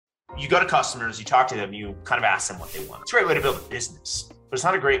You go to customers, you talk to them, you kind of ask them what they want. It's a great way to build a business, but it's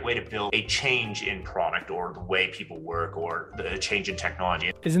not a great way to build a change in product or the way people work or the change in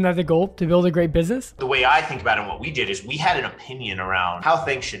technology. Isn't that the goal, to build a great business? The way I think about it and what we did is we had an opinion around how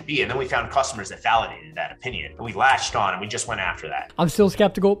things should be. And then we found customers that validated that opinion. And we latched on and we just went after that. I'm still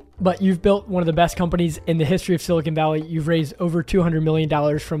skeptical, but you've built one of the best companies in the history of Silicon Valley. You've raised over $200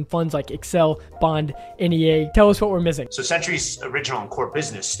 million from funds like Excel, Bond, NEA. Tell us what we're missing. So Sentry's original and core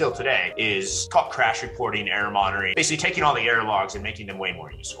business still today is called crash reporting, error monitoring, basically taking all the error logs and making them way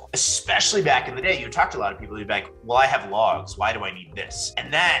more useful. Especially back in the day, you talk to a lot of people who'd be like, well, I have logs. Why do I need this?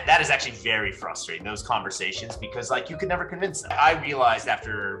 And that is actually very frustrating, those conversations, because like you could never convince them. I realized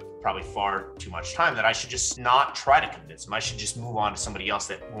after probably far too much time that I should just not try to convince them. I should just move on to somebody else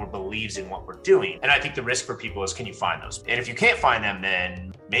that more believes in what we're doing. And I think the risk for people is, can you find those? And if you can't find them,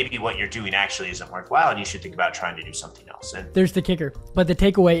 then maybe what you're doing actually isn't worthwhile and you should think about trying to do something else. And there's the kicker. But the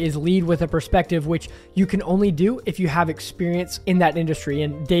takeaway is lead with a perspective, which you can only do if you have experience in that industry.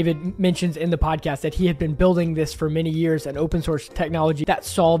 And David mentions in the podcast that he had been building this for many years, an open source technology that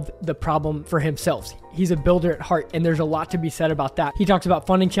solved the problem for himself. He's a builder at heart, and there's a lot to be said about that. He talks about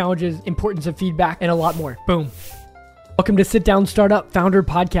funding challenges, importance of feedback, and a lot more. Boom. Welcome to Sit Down Startup Founder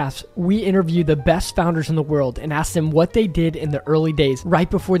Podcast. We interview the best founders in the world and ask them what they did in the early days, right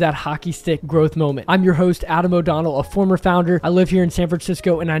before that hockey stick growth moment. I'm your host, Adam O'Donnell, a former founder. I live here in San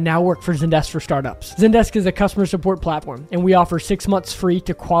Francisco, and I now work for Zendesk for Startups. Zendesk is a customer support platform, and we offer 6 months free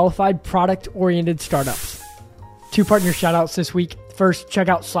to qualified product-oriented startups. 2 partner shout-outs this week. First, check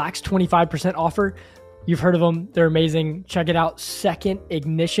out Slack's 25% offer. You've heard of them. They're amazing. Check it out. Second,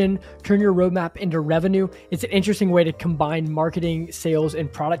 Ignition. Turn your roadmap into revenue. It's an interesting way to combine marketing, sales,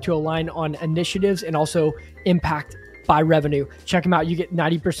 and product to align on initiatives and also impact by revenue. Check them out. You get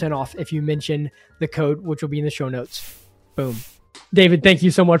 90% off if you mention the code, which will be in the show notes. Boom. David, thank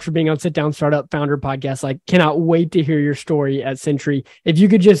you so much for being on Sit Down Startup Founder Podcast. Like, cannot wait to hear your story at Sentry. If you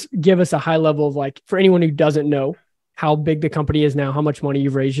could just give us a high level of, like, for anyone who doesn't know how big the company is now, how much money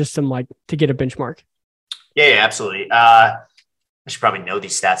you've raised, just some, like, to get a benchmark. Yeah, absolutely. I should probably know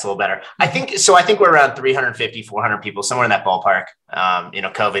these stats a little better. I think we're around 350, 400 people, somewhere in that ballpark.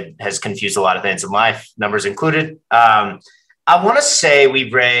 COVID has confused a lot of things in life, numbers included. I want to say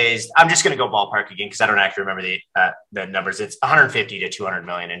we've raised, I'm just going to go ballpark again, because I don't actually remember the numbers. It's 150 to 200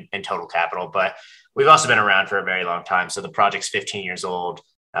 million in total capital, but we've also been around for a very long time. So the project's 15 years old.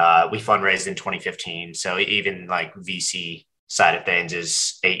 We fundraised in 2015. So even like VC side of things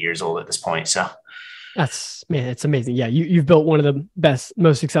is 8 years old at this point. So it's amazing. Yeah. You've built one of the best,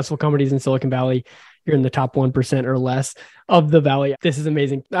 most successful companies in Silicon Valley. You're in the top 1% or less of the Valley. This is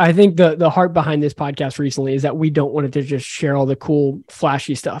amazing. I think the heart behind this podcast recently is that we don't want it to just share all the cool,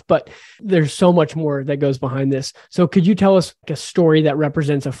 flashy stuff, but there's so much more that goes behind this. So could you tell us a story that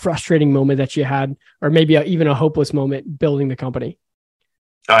represents a frustrating moment that you had, or maybe even a hopeless moment building the company?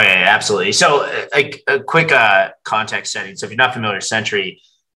 Oh yeah, absolutely. So a quick context setting. So if you're not familiar with Sentry,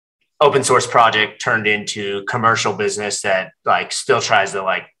 open source project turned into commercial business that like still tries to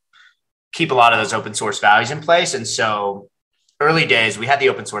like keep a lot of those open source values in place. And so early days, we had the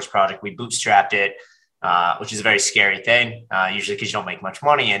open source project, we bootstrapped it, which is a very scary thing, usually because you don't make much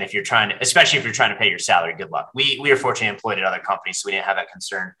money. And if you're especially if you're trying to pay your salary, good luck. We were fortunately employed at other companies, so we didn't have that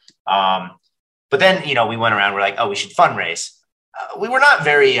concern. But then, we went around, we're like, oh, we should fundraise. We were not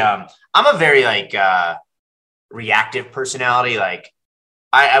very, I'm a very like reactive personality. Like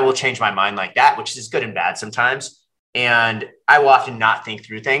I will change my mind like that, which is good and bad sometimes. And I will often not think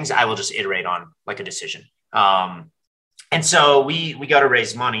through things. I will just iterate on like a decision. And so we got to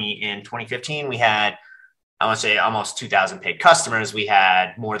raise money in 2015. We had, I want to say almost 2,000 paid customers. We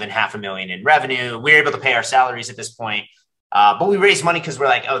had more than $500,000 in revenue. We were able to pay our salaries at this point. But we raised money because we're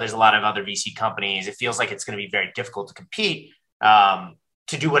like, oh, there's a lot of other VC companies. It feels like it's going to be very difficult to compete,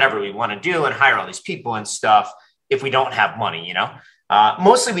 to do whatever we want to do and hire all these people and stuff if we don't have money,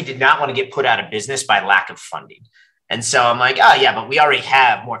 Mostly we did not want to get put out of business by lack of funding. And so I'm like, oh yeah, but we already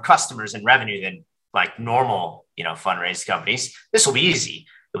have more customers and revenue than like normal, fundraised companies. This will be easy.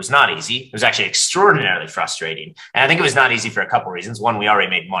 It was not easy. It was actually extraordinarily frustrating. And I think it was not easy for a couple of reasons. One, we already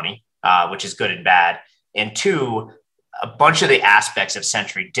made money, which is good and bad. And two, a bunch of the aspects of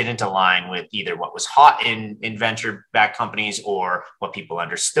Sentry didn't align with either what was hot in venture-backed companies or what people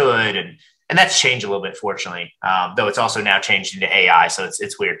understood. And that's changed a little bit, fortunately, though it's also now changed into AI. So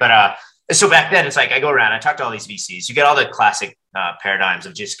it's weird. But so back then, it's like I go around, I talk to all these VCs. You get all the classic paradigms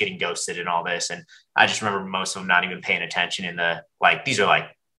of just getting ghosted and all this. And I just remember most of them not even paying attention in the, like, these are like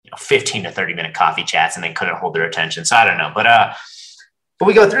 15 to 30 minute coffee chats and they couldn't hold their attention. So I don't know. But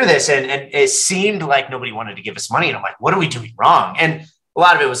we go through this and it seemed like nobody wanted to give us money. And I'm like, what are we doing wrong? And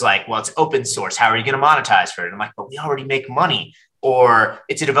lot of it was like, well, it's open source. How are you going to monetize for it? And I'm like, but we already make money. Or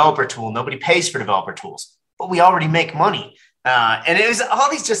it's a developer tool. Nobody pays for developer tools, but we already make money. And it was all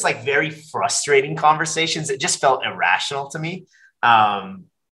these just like very frustrating conversations. It just felt irrational to me.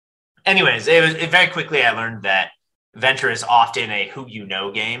 Anyways, very quickly I learned that venture is often a who you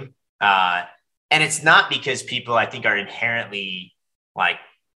know game. And it's not because people, I think, are inherently like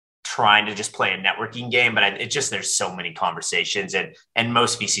trying to just play a networking game, but there's so many conversations, and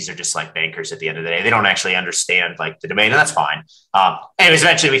most VCs are just like bankers at the end of the day. They don't actually understand like the domain, and that's fine. Anyways,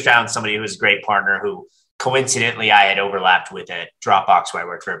 eventually we found somebody who was a great partner who coincidentally I had overlapped with at Dropbox, where I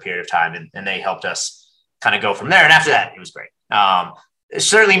worked for a period of time, and they helped us kind of go from there. And after that, it was great.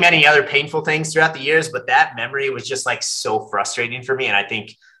 Certainly many other painful things throughout the years, but that memory was just like so frustrating for me. And I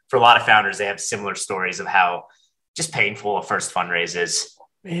think for a lot of founders, they have similar stories of how just painful a first fundraise is.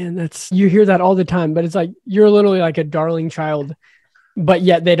 Man, you hear that all the time, but it's like, you're literally like a darling child, but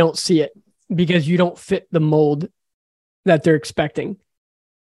yet they don't see it because you don't fit the mold that they're expecting.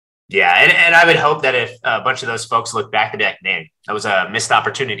 Yeah. And I would hope that if a bunch of those folks look back, they'd be like, man, that was a missed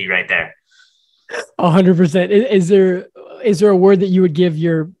opportunity right there. 100%. Is there a word that you would give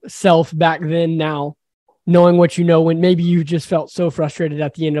yourself back then now, knowing what you know, when maybe you just felt so frustrated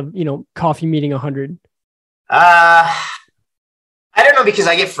at the end of, coffee meeting 100? I don't know, because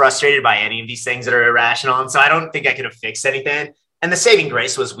I get frustrated by any of these things that are irrational. And so I don't think I could have fixed anything. And the saving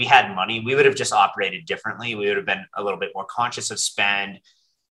grace was we had money. We would have just operated differently. We would have been a little bit more conscious of spend.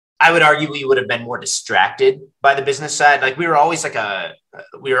 I would argue we would have been more distracted by the business side. Like we were always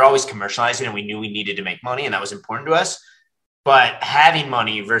commercializing, and we knew we needed to make money, and that was important to us. But having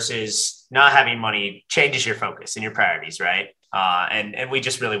money versus not having money changes your focus and your priorities, right? And we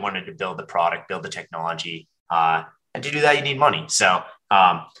just really wanted to build the product, build the technology. And to do that, you need money. So,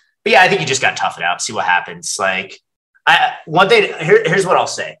 but yeah, I think you just got to tough it out, see what happens. Like one thing, here's what I'll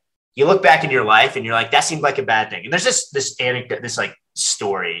say. You look back in your life and you're like, that seemed like a bad thing. And there's this anecdote, this like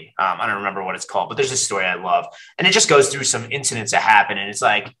story. I don't remember what it's called, but there's this story I love. And it just goes through some incidents that happen. And it's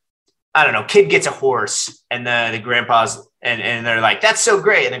like, I don't know, kid gets a horse, and the grandpa's, and they're like, that's so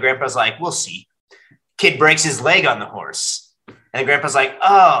great. And the grandpa's like, we'll see. Kid breaks his leg on the horse. And the grandpa's like,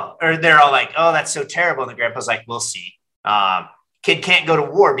 oh, or they're all like, oh, that's so terrible. And the grandpa's like, we'll see. Kid can't go to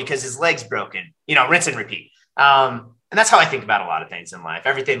war because his leg's broken, rinse and repeat. And that's how I think about a lot of things in life.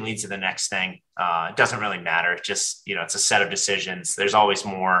 Everything leads to the next thing. It doesn't really matter. Just, it's a set of decisions. There's always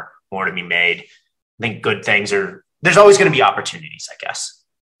more to be made. I think good things there's always going to be opportunities, I guess.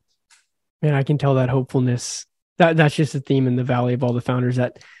 Man, I can tell that hopefulness. That's just a theme in the Valley of all the founders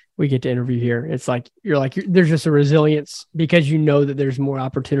that we get to interview here. It's like, there's just a resilience because you know that there's more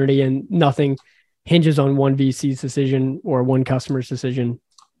opportunity and nothing hinges on one VC's decision or one customer's decision.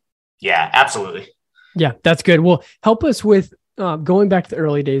 Yeah, absolutely. Yeah, that's good. Well, help us with going back to the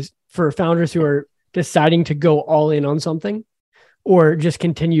early days for founders who are deciding to go all in on something or just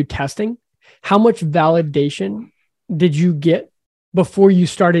continue testing. How much validation did you get before you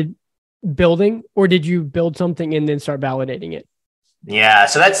started building, or did you build something and then start validating it? Yeah,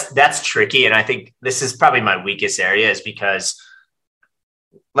 so that's tricky. And I think this is probably my weakest area, is because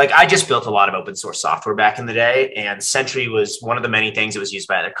like I just built a lot of open source software back in the day, and Sentry was one of the many things that was used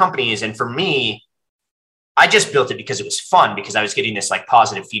by other companies. And for me, I just built it because it was fun, because I was getting this like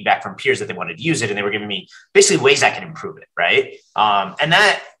positive feedback from peers that they wanted to use it, and they were giving me basically ways I could improve it. Right. And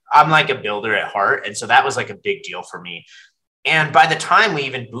that I'm like a builder at heart. And so that was like a big deal for me. And by the time we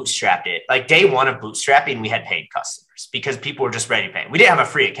even bootstrapped it, like day one of bootstrapping, we had paid customers because people were just ready to pay. We didn't have a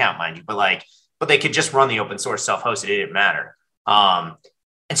free account, mind you, but they could just run the open source self-hosted. It didn't matter. And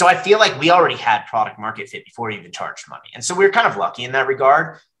so I feel like we already had product market fit before we even charged money. And so we were kind of lucky in that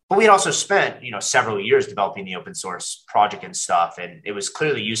regard, but we had also spent, several years developing the open source project and stuff. And it was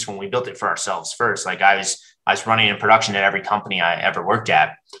clearly useful when we built it for ourselves first. Like I was running in production at every company I ever worked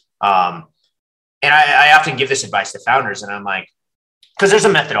at. And I often give this advice to founders, and I'm like, because there's a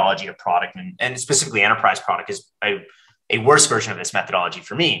methodology of product, and specifically enterprise product is a worse version of this methodology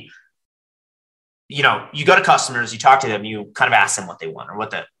for me. You go to customers, you talk to them, you kind of ask them what they want or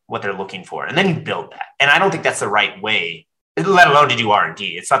what they're looking for, and then you build that. And I don't think that's the right way, let alone to do R&D.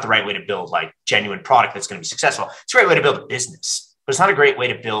 It's not the right way to build like genuine product that's going to be successful. It's a great way to build a business, but it's not a great way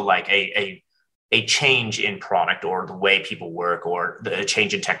to build like a change in product or the way people work or the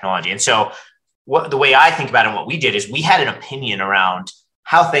change in technology. And so the way I think about it and what we did is we had an opinion around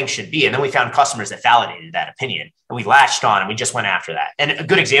how things should be. And then we found customers that validated that opinion, and we latched on and we just went after that. And a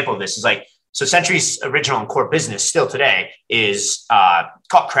good example of this is so Sentry's original and core business still today is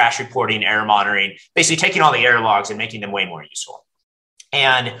called crash reporting, error monitoring, basically taking all the error logs and making them way more useful.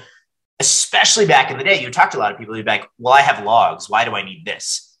 And especially back in the day, you talk to a lot of people, you'd be like, well, I have logs. Why do I need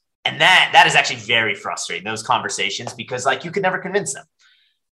this? And that is actually very frustrating, those conversations, because like you could never convince them.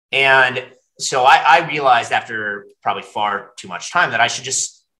 And so I realized after probably far too much time that I should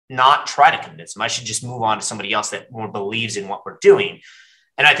just not try to convince them. I should just move on to somebody else that more believes in what we're doing.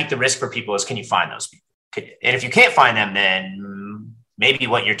 And I think the risk for people is, can you find those people? And if you can't find them, then maybe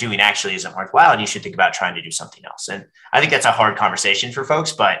what you're doing actually isn't worthwhile, and you should think about trying to do something else. And I think that's a hard conversation for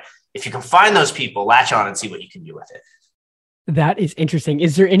folks, but if you can find those people, latch on and see what you can do with it. That is interesting.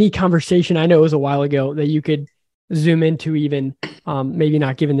 Is there any conversation, I know it was a while ago, that you could zoom into, even maybe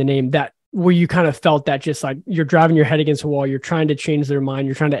not given the name, that where you kind of felt that just like you're driving your head against a wall, you're trying to change their mind,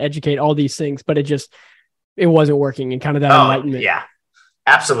 you're trying to educate all these things, but it wasn't working, and kind of that enlightenment? Yeah,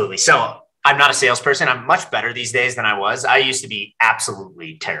 absolutely. So I'm not a salesperson. I'm much better these days than I was. I used to be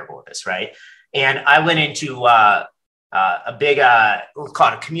absolutely terrible at this, right? And I went into a big, we'll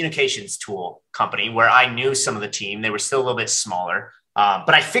call it a communications tool company, where I knew some of the team. They were still a little bit smaller,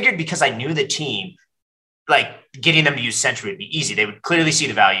 but I figured because I knew the team, like getting them to use Sentry would be easy. They would clearly see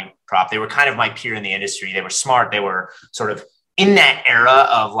the value prop. They were kind of my peer in the industry. They were smart. They were sort of in that era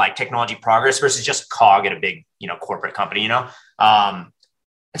of like technology progress versus just cog at a big, corporate company,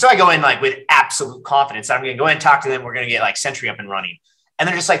 And so I go in like with absolute confidence. I'm going to go in and talk to them. We're going to get like Sentry up and running. And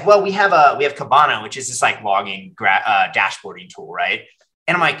they're just like, well, we have Kibana, which is this like logging dashboarding tool, right?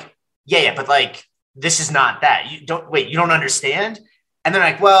 And I'm like, yeah, but like, this is not that. You don't understand? And they're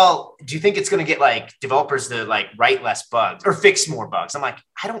like, well, do you think it's going to get like developers to like write less bugs or fix more bugs? I'm like,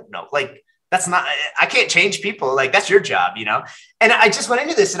 I don't know. Like, I can't change people. Like, that's your job, And I just went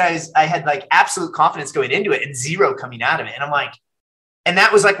into this and I had like absolute confidence going into it and zero coming out of it. And I'm like, and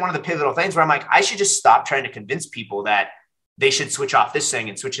that was like one of the pivotal things where I'm like, I should just stop trying to convince people that they should switch off this thing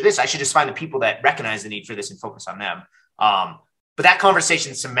and switch to this. I should just find the people that recognize the need for this and focus on them. But that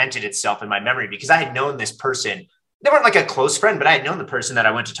conversation cemented itself in my memory because I had known this person. They weren't like a close friend, but I had known the person that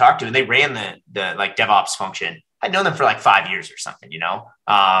I went to talk to, and they ran the like DevOps function. I'd known them for like 5 years or something,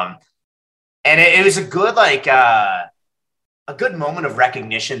 And it was a good, like a good moment of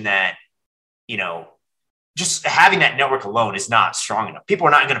recognition that, just having that network alone is not strong enough. People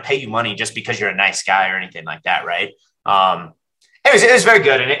are not going to pay you money just because you're a nice guy or anything like that. Right. It was very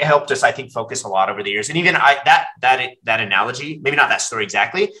good. And it helped us, I think, focus a lot over the years. And even that analogy, maybe not that story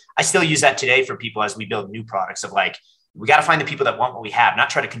exactly, I still use that today for people as we build new products of like, we got to find the people that want what we have, not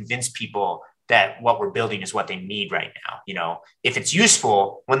try to convince people that what we're building is what they need right now. If it's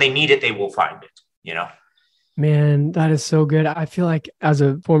useful, when they need it, they will find it, Man, that is so good. I feel like as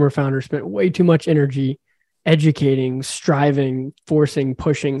a former founder, spent way too much energy educating, striving, forcing,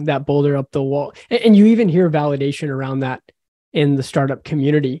 pushing that boulder up the wall. And you even hear validation around that in the startup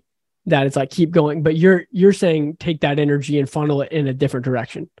community, that it's like, keep going. But you're saying take that energy and funnel it in a different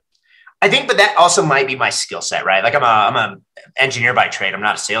direction. I think, but that also might be my skill set, right? Like I'm an engineer by trade. I'm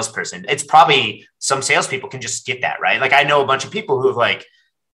not a salesperson. It's probably some salespeople can just get that, right? Like I know a bunch of people who have like,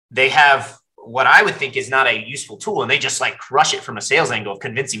 they have what I would think is not a useful tool, and they just like crush it from a sales angle of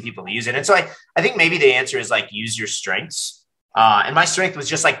convincing people to use it. And so I think maybe the answer is like, use your strengths. And my strength was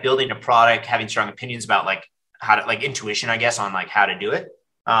just like building a product, having strong opinions about like how to, like intuition, I guess, on like how to do it.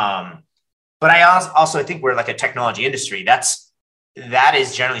 But I also think we're like a technology industry. That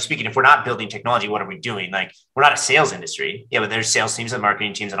is generally speaking, if we're not building technology, what are we doing? Like we're not a sales industry. Yeah, but there's sales teams and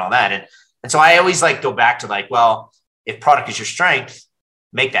marketing teams and all that. And so I always like go back to like, well, if product is your strength,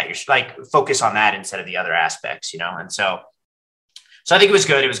 make that your, like, focus on that instead of the other aspects, And so I think it was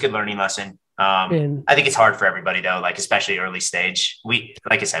good. It was a good learning lesson. I think it's hard for everybody though, like, especially early stage. Like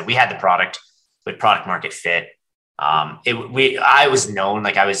I said, we had the product with product market fit. I was known,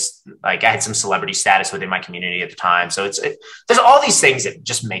 like I had some celebrity status within my community at the time. So there's all these things that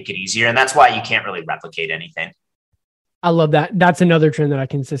just make it easier. And that's why you can't really replicate anything. I love that. That's another trend that I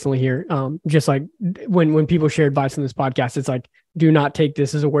consistently hear. Just like when people share advice on this podcast, it's like, do not take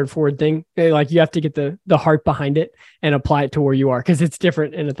this as a word forward thing. Like you have to get the heart behind it and apply it to where you are, because it's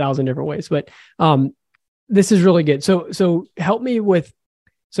different in 1,000 different ways. But this is really good. So help me with,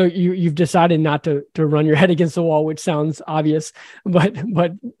 so you've decided not to run your head against the wall, which sounds obvious, but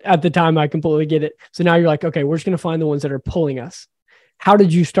at the time I completely get it. So now you're like, okay, we're just going to find the ones that are pulling us. How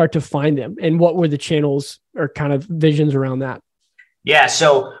did you start to find them, and what were the channels or kind of visions around that? Yeah.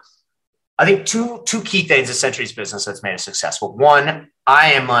 So I think two key things in Sentry's business that's made us successful. One,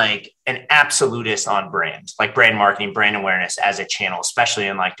 I am like an absolutist on brand, like brand marketing, brand awareness as a channel, especially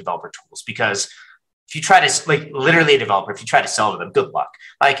in like developer tools, because if you try to, like, literally a developer, if you try to sell to them, good luck.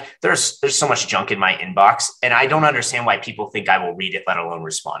 Like there's so much junk in my inbox, and I don't understand why people think I will read it, let alone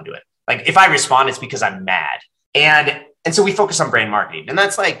respond to it. Like if I respond, it's because I'm mad. And so we focus on brand marketing, and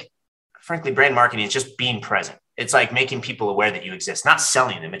that's like frankly, brand marketing is just being present. It's like making people aware that you exist, not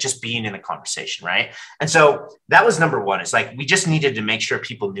selling them. It's just being in the conversation, right? And so that was number one. It's like we just needed to make sure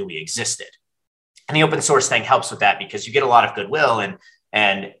people knew we existed. And the open source thing helps with that because you get a lot of goodwill,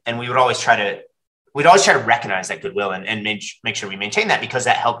 and we would always try to recognize that goodwill and make sure we maintain that, because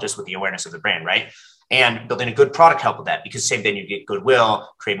that helped us with the awareness of the brand, right? And building a good product helped with that, because same thing, you get goodwill,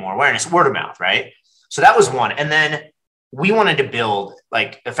 create more awareness, word of mouth, right? So that was one. And then we wanted to build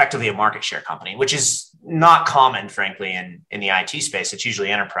like effectively a market share company, which is not common, frankly, in the IT space. It's usually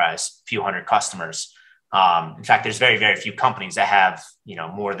enterprise, few hundred customers. In fact, there's very, very few companies that have,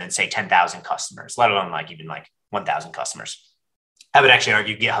 more than say 10,000 customers, let alone even 1,000 customers. I would actually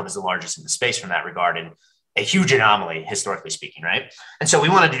argue GitHub is the largest in the space from that regard, and a huge anomaly, historically speaking, right? And so we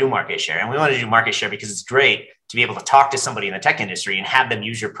wanted to do market share, and we wanted to do market share because it's great to be able to talk to somebody in the tech industry and have them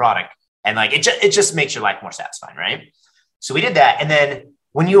use your product. And it just makes your life more satisfying, right? So we did that. And then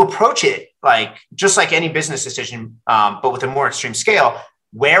when you approach it, just like any business decision, but with a more extreme scale,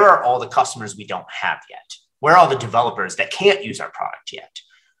 where are all the customers we don't have yet? Where are all the developers that can't use our product yet?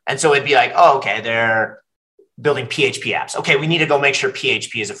 And so it'd be like, oh, okay, they're building PHP apps. Okay, we need to go make sure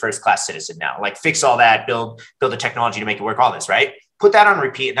PHP is a first-class citizen now. Fix all that, build the technology to make it work, all this, right? Put that on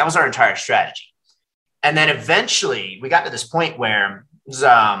repeat. And that was our entire strategy. And then eventually we got to this point where it was,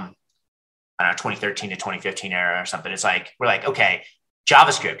 2013 to 2015 era or something. It's like, we're like, okay,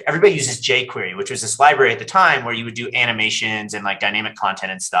 JavaScript. Everybody uses jQuery, which was this library at the time where you would do animations and dynamic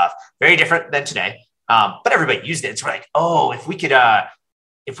content and stuff. Very different than today. But everybody used it. So we're like, oh, if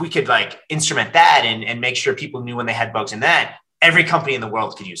we could instrument that and make sure people knew when they had bugs in that, every company in the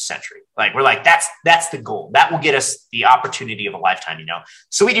world could use Sentry. We're like, that's the goal. That will get us the opportunity of a lifetime,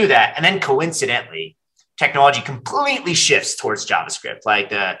 So we do that. And then coincidentally, technology completely shifts towards JavaScript,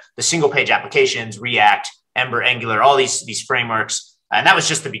 the single page applications, React, Ember, Angular, all these frameworks. And that was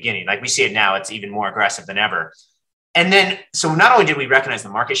just the beginning. We see it now, it's even more aggressive than ever. And then, so not only did we recognize the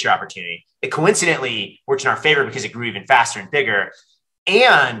market share opportunity, it coincidentally worked in our favor because it grew even faster and bigger.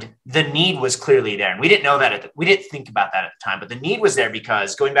 And the need was clearly there. And we didn't know that, we didn't think about that at the time, but the need was there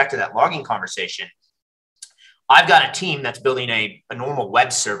because, going back to that logging conversation, I've got a team that's building a normal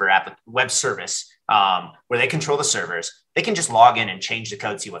web service where they control the servers. They can just log in and change the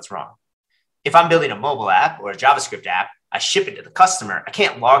code, see what's wrong. If I'm building a mobile app or a JavaScript app, I ship it to the customer. I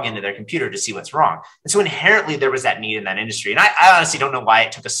can't log into their computer to see what's wrong. And so inherently there was that need in that industry. And I honestly don't know why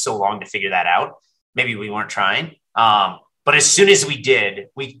it took us so long to figure that out. Maybe we weren't trying. But as soon as we did,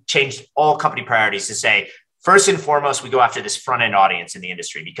 we changed all company priorities to say, first and foremost, we go after this front end audience in the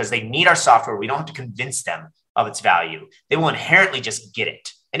industry because they need our software. We don't have to convince them of its value. They will inherently just get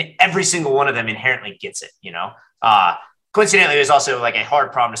it. And every single one of them inherently gets it, Coincidentally, it was also a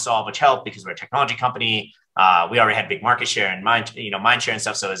hard problem to solve, which helped because we're a technology company. We already had big market share and mind share and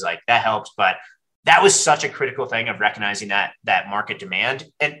stuff. So it was that helped. But that was such a critical thing of recognizing that market demand.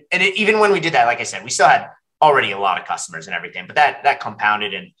 And even when we did that, like I said, we still had already a lot of customers and everything, but that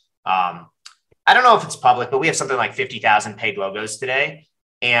compounded. And I don't know if it's public, but we have something like 50,000 paid logos today,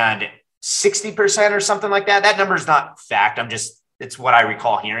 and 60% or something like that. That number is not fact. It's what I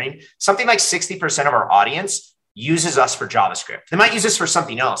recall hearing. Something like 60% of our audience uses us for JavaScript. They might use us for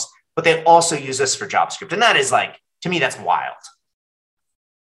something else, but they also use us for JavaScript. And that is to me, that's wild.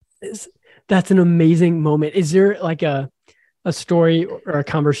 That's an amazing moment. Is there a story or a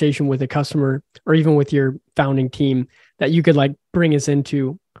conversation with a customer or even with your founding team that you could bring us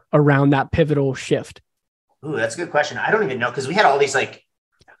into around that pivotal shift? Ooh, that's a good question. I don't even know, because we had all these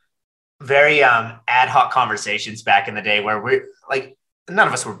very ad hoc conversations back in the day where we're none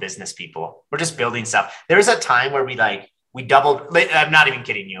of us were business people. We're just building stuff. There was a time where we doubled. I'm not even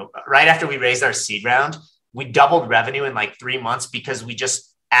kidding you. Right after we raised our seed round, we doubled revenue in 3 months because we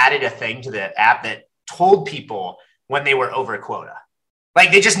just added a thing to the app that told people when they were over a quota.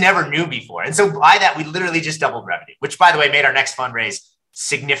 They just never knew before. And so by that, we literally just doubled revenue, which, by the way, made our next fundraise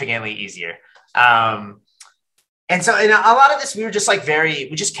significantly easier. And so in a lot of this, we were just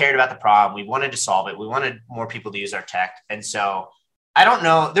we just cared about the problem. We wanted to solve it. We wanted more people to use our tech. And so I don't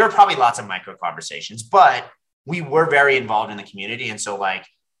know, there were probably lots of micro conversations, but we were very involved in the community. And so a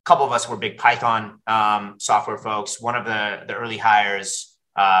couple of us were big Python software folks. One of the early hires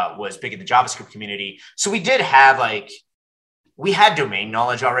was big in the JavaScript community. So we did have we had domain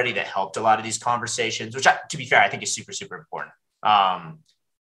knowledge already that helped a lot of these conversations, which to be fair, I think is super, super important.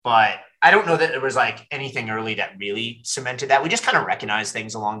 But I don't know that there was anything early that really cemented that. We just kind of recognized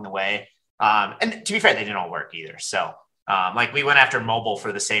things along the way. And to be fair, they didn't all work either. So we went after mobile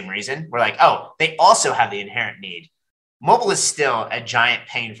for the same reason. We're oh, they also have the inherent need. Mobile is still a giant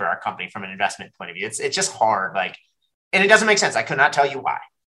pain for our company from an investment point of view. It's just hard. And it doesn't make sense. I could not tell you why.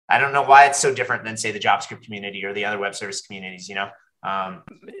 I don't know why it's so different than, say, the JavaScript community or the other web service communities, and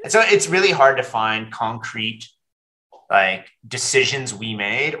so it's really hard to find concrete like decisions we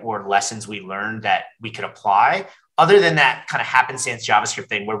made or lessons we learned that we could apply, other than that kind of happenstance JavaScript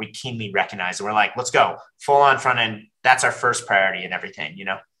thing where we keenly recognize and we're like, let's go full on front end. That's our first priority and everything,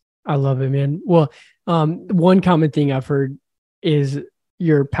 I love it, man. Well, one common thing I've heard is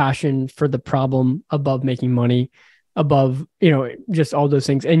your passion for the problem above making money, above, just all those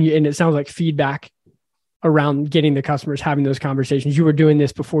things. And it sounds like feedback around getting the customers, having those conversations. You were doing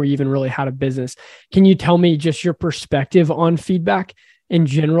this before you even really had a business. Can you tell me just your perspective on feedback in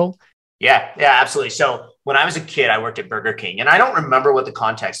general? Yeah, absolutely. So when I was a kid, I worked at Burger King, and I don't remember what the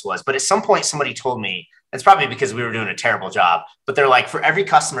context was, but at some point somebody told me, it's probably because we were doing a terrible job, but they're like, for every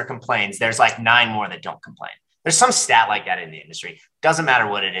customer complains, there's like 9 more that don't complain. There's some stat like that in the industry. Doesn't matter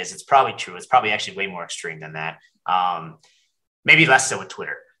what it is. It's probably true. It's probably actually way more extreme than that. Maybe less so with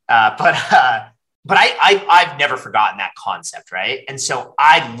Twitter. But I've never forgotten that concept, right? And so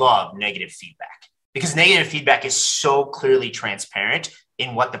I love negative feedback because negative feedback is so clearly transparent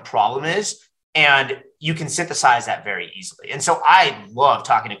in what the problem is, and you can synthesize that very easily. And so I love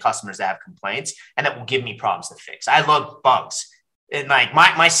talking to customers that have complaints and that will give me problems to fix. I love bugs, and like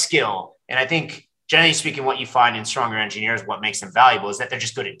my skill, and I think generally speaking, what you find in stronger engineers, what makes them valuable is that they're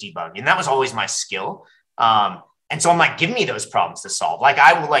just good at debugging, and that was always my skill. And so I'm like, give me those problems to solve. Like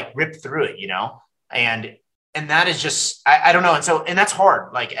I will like rip through it, And that is just, I don't know. And that's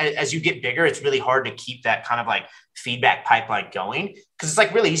hard. Like as you get bigger, it's really hard to keep that kind of like feedback pipeline going, because it's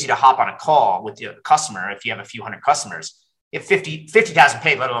like really easy to hop on a call with the customer. If you have a few hundred customers, you have 50,000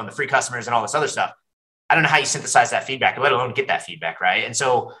 paid, let alone the free customers and all this other stuff. I don't know how you synthesize that feedback, let alone get that feedback. Right. And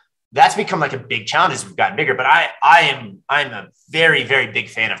so that's become like a big challenge as we've gotten bigger, but I'm a very, very big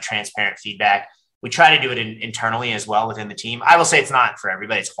fan of transparent feedback. We try to do it internally as well within the team. I will say it's not for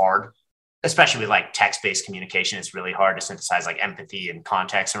everybody. It's hard, especially with like text-based communication. It's really hard to synthesize like empathy and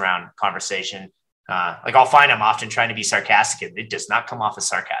context around conversation. Like I'll find I'm often trying to be sarcastic and it does not come off as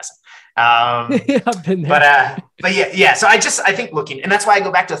sarcasm. I've been there. But yeah. So I think looking, and that's why I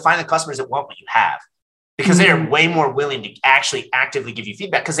go back to find the customers that want what you have, because they are way more willing to actually actively give you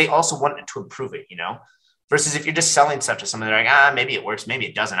feedback because they also want to improve it, versus if you're just selling stuff to someone, they're like, maybe it works, maybe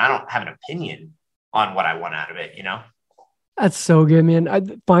it doesn't. I don't have an opinion on what I want out of it, That's so good, man. I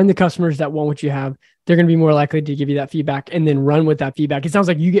find the customers that want what you have. They're going to be more likely to give you that feedback and then run with that feedback. It sounds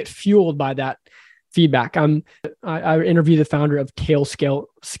like you get fueled by that feedback. I interviewed the founder of Tail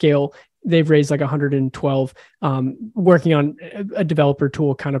Scale. They've raised like 112, working on a developer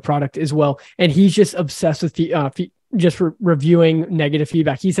tool kind of product as well. And he's just obsessed with reviewing negative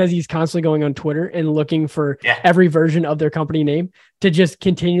feedback. He says he's constantly going on Twitter and looking for every version of their company name to just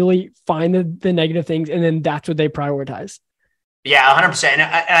continually find the negative things. And then that's what they prioritize. Yeah, 100%. And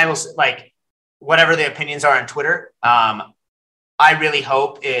I will like, whatever the opinions are on Twitter, I really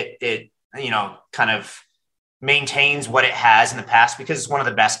hope it kind of maintains what it has in the past, because it's one of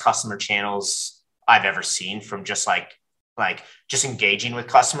the best customer channels I've ever seen, from just like just engaging with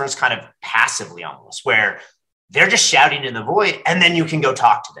customers kind of passively almost, where they're just shouting in the void and then you can go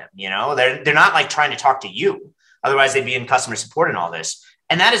talk to them. They're not like trying to talk to you. Otherwise they'd be in customer support and all this.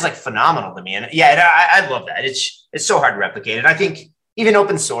 And that is like phenomenal to me. And I love that. It's so hard to replicate. And I think even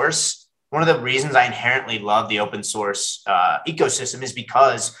open source, one of the reasons I inherently love the open source ecosystem is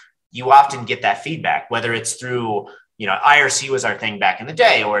because you often get that feedback, whether it's through, IRC was our thing back in the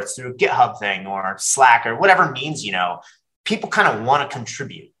day, or it's through a GitHub thing or Slack or whatever means, people kind of want to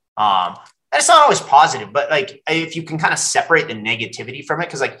contribute. And it's not always positive, but like if you can kind of separate the negativity from it,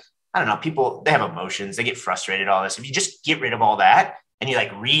 because like, I don't know, people, they have emotions, they get frustrated, all this. If you just get rid of all that and you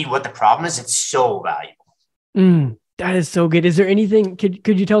like read what the problem is, it's so valuable. That is so good. Is there anything,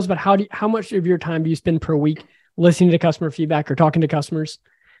 could you tell us about how much of your time do you spend per week listening to customer feedback or talking to customers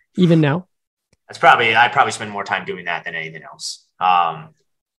even now? I probably spend more time doing that than anything else. And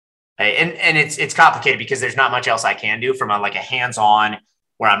it's complicated because there's not much else I can do from a hands-on,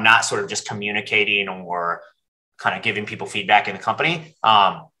 where I'm not sort of just communicating or kind of giving people feedback in the company.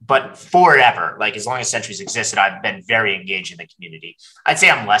 But forever, like as long as Sentry's existed, I've been very engaged in the community. I'd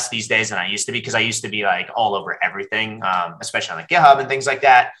say I'm less these days than I used to be, because I used to be like all over everything, especially on like GitHub and things like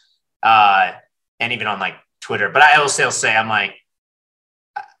that. And even on like Twitter. But I will still say I'm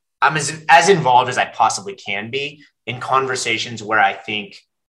as involved as I possibly can be in conversations where I think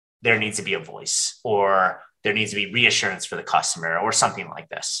there needs to be a voice, or there needs to be reassurance for the customer, or something like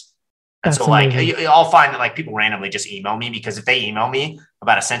this. And so like, I'll find that like people randomly just email me, because if they email me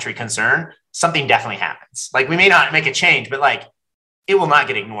about a Sentry concern, something definitely happens. Like we may not make a change, but like it will not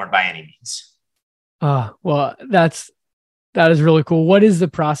get ignored by any means. Well, that's That is really cool. What is the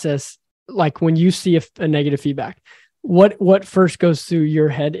process like when you see a negative feedback? What first goes through your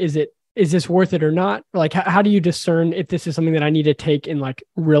head? Is this worth it or not? Like, how do you discern if this is something that I need to take and like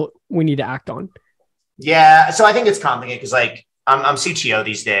we need to act on? Yeah. So I think it's complicated because like I'm CTO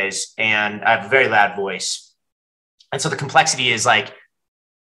these days and I have a very loud voice. And so the complexity is like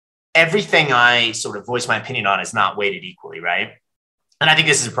everything I sort of voice my opinion on is not weighted equally, right? And I think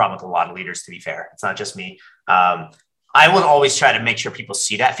this is a problem with a lot of leaders, to be fair. It's not just me. I will always try to make sure people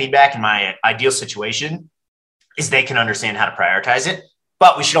see that feedback. In my ideal situation is they can understand how to prioritize it,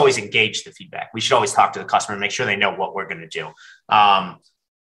 but we should always engage the feedback. We should always talk to the customer and make sure they know what we're going to do.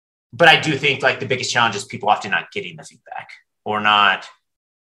 But I do think like the biggest challenge is people often not getting the feedback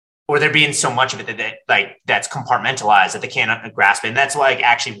or there being so much of it that that's compartmentalized that they can't grasp it. And that's like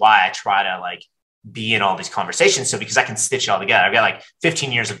actually why I try to like be in all these conversations. So because I can stitch it all together, I've got like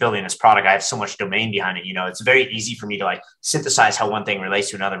 15 years of building this product. I have so much domain behind it. It's very easy for me to like synthesize how one thing relates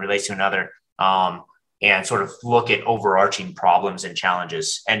to another, and sort of look at overarching problems and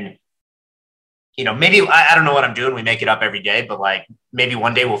challenges. And, maybe I don't know what I'm doing. We make it up every day, but like maybe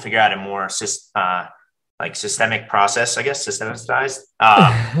one day we'll figure out a more systemic process, I guess, systematized,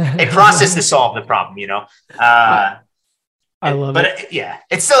 a process to solve the problem, I love it. But yeah,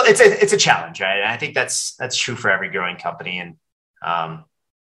 it's a challenge, right? And I think that's true for every growing company. And but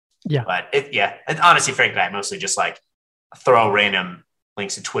honestly, frankly, I mostly just like throw random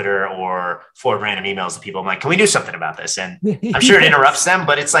links to Twitter or forward random emails to people. I'm like, can we do something about this? And I'm sure it interrupts them,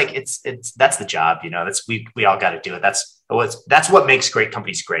 but it's like, that's the job, that's, we all got to do it. That's what makes great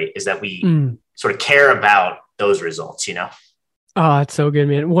companies great is that we sort of care about those results, Oh, it's so good,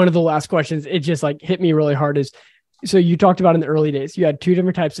 man. One of the last questions, it just like hit me really hard is, so you talked about in the early days, you had two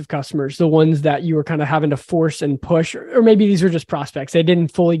different types of customers, the ones that you were kind of having to force and push, or maybe these were just prospects. They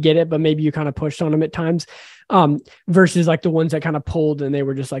didn't fully get it, but maybe you kind of pushed on them at times, versus like the ones that kind of pulled and they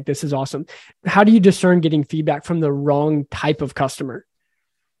were just like, this is awesome. How do you discern getting feedback from the wrong type of customer?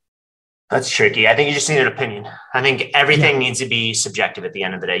 That's tricky. I think you just need an opinion. I think everything needs to be subjective at the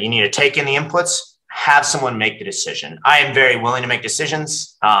end of the day. You need to take in the inputs, have someone make the decision. I am very willing to make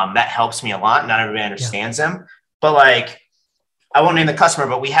decisions. That helps me a lot. Not everybody understands them. But like, I won't name the customer,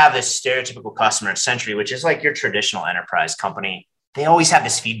 but we have this stereotypical customer at Sentry, which is like your traditional enterprise company. They always have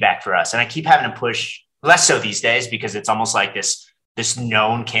this feedback for us. And I keep having to push, less so these days, because it's almost like this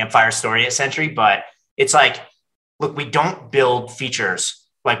known campfire story at Sentry. But it's like, look, we don't build features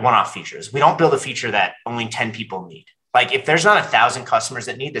like one-off features. We don't build a feature that only 10 people need. Like if there's not 1,000 customers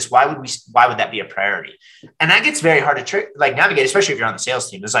that need this, why would that be a priority? And that gets very hard to navigate, especially if you're on the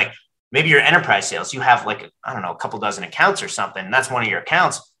sales team. It's like, maybe your enterprise sales, you have like, I don't know, a couple dozen accounts or something. And that's one of your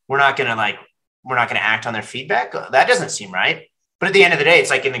accounts. We're not going to act on their feedback. That doesn't seem right. But at the end of the day, it's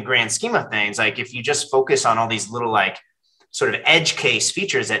like in the grand scheme of things, like if you just focus on all these little like sort of edge case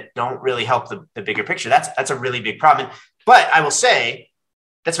features that don't really help the bigger picture, that's a really big problem. But I will say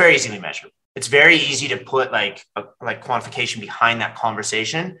that's very easily measured. It's very easy to put like quantification behind that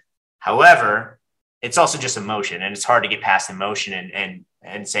conversation. However, it's also just emotion, and it's hard to get past emotion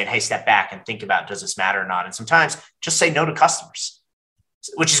and saying, hey, step back and think about, does this matter or not? And sometimes just say no to customers,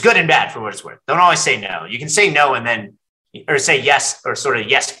 which is good and bad for what it's worth. Don't always say no. You can say no or say yes, or sort of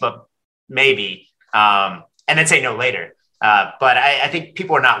yes, but maybe, and then say no later. But I think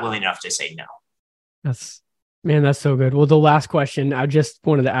people are not willing enough to say no. That's so good. Well, the last question, I just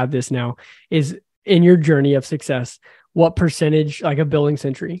wanted to add this now, is in your journey of success, what percentage, like a building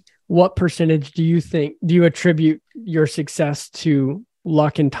Sentry, what percentage do you attribute your success to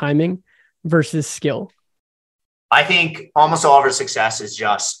luck and timing versus skill? I think almost all of our success is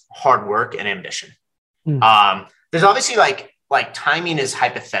just hard work and ambition. There's obviously like timing is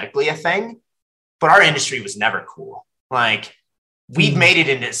hypothetically a thing, but our industry was never cool. Like we've made it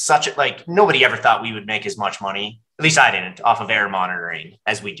into such nobody ever thought we would make as much money. At least I didn't, off of air monitoring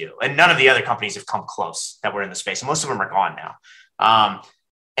as we do. And none of the other companies have come close that were in the space. And most of them are gone now.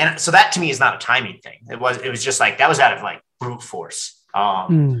 And so that to me is not a timing thing. It was just like, that was out of like brute force.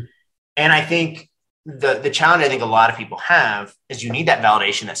 And I think the challenge I think a lot of people have is you need that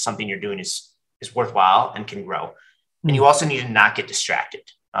validation that something you're doing is worthwhile and can grow. And you also need to not get distracted.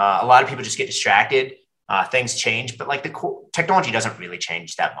 A lot of people just get distracted. Things change, but like the technology doesn't really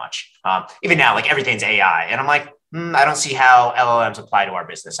change that much. Even now, like everything's AI. And I'm like, I don't see how LLMs apply to our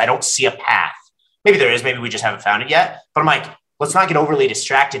business. I don't see a path. Maybe there is, maybe we just haven't found it yet. But I'm like, let's not get overly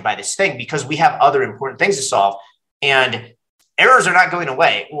distracted by this thing because we have other important things to solve. And errors are not going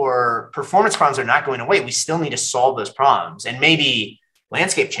away or performance problems are not going away. We still need to solve those problems. And maybe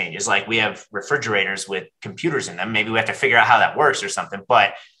landscape changes, like we have refrigerators with computers in them. Maybe we have to figure out how that works or something.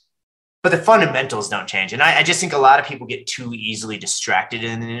 But but the fundamentals don't change. And I just think a lot of people get too easily distracted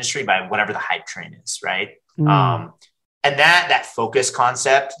in the industry by whatever the hype train is, right? And that focus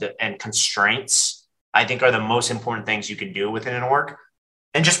concept and constraints, I think, are the most important things you can do within an org,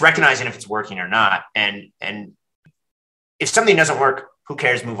 and just recognizing if it's working or not. And if something doesn't work, who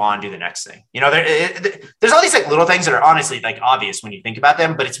cares? Move on, do the next thing. There's all these like little things that are honestly like obvious when you think about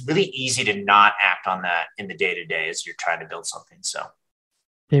them, but it's really easy to not act on that in the day-to-day as you're trying to build something. So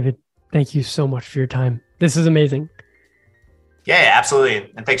David, thank you so much for your time. This is amazing. Yeah,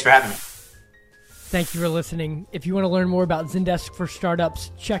 absolutely. And thanks for having me. Thank you for listening. If you want to learn more about Zendesk for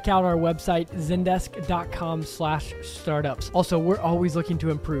Startups, check out our website, zendesk.com/startups. Also, we're always looking to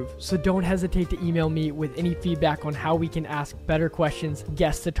improve, so don't hesitate to email me with any feedback on how we can ask better questions,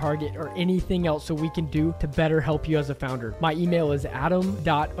 guests to target, or anything else so we can do to better help you as a founder. My email is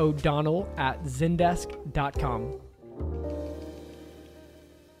adam.o'donnell@zendesk.com.